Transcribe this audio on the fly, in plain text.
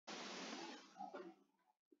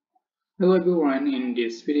Hello everyone, in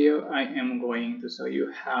this video I am going to show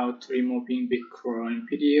you how to removing background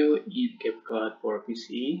video in Capcut for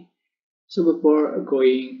PC. So before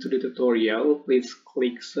going to the tutorial, please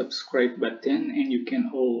click subscribe button and you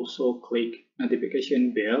can also click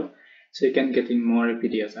notification bell so you can getting more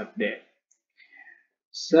videos update.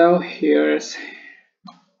 So here's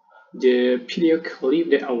the video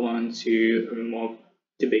clip that I want to remove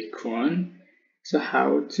the background. So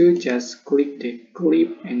how to just click the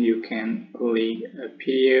clip and you can click a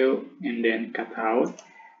video and then cut out.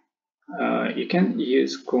 You can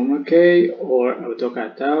use chroma key or auto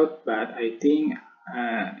cutout, but I think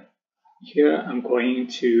here I'm going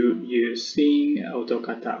to using auto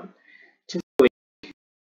cutout. Just click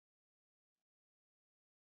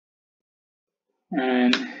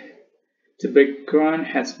and the background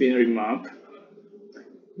has been removed.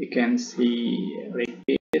 You can see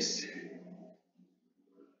like this.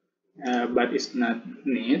 But it's not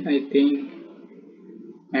neat, I think,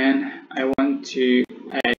 and I want to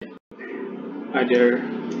add other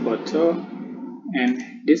photo,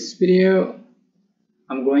 and this video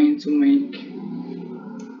I'm going to make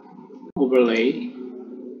overlay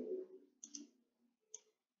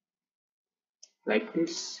like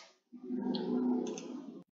this.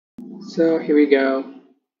 So here we go.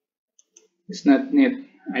 It's not neat,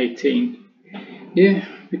 I think. Yeah,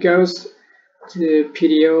 because the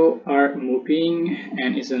video are moving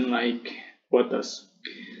and isn't like photos.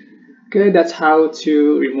 Okay, that's how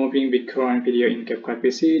to removing background video in Capcut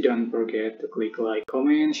PC. Don't forget to click like,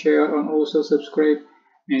 comment, share, and also subscribe.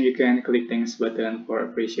 And you can click thanks button for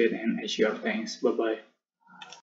appreciate and assure thanks. Bye bye.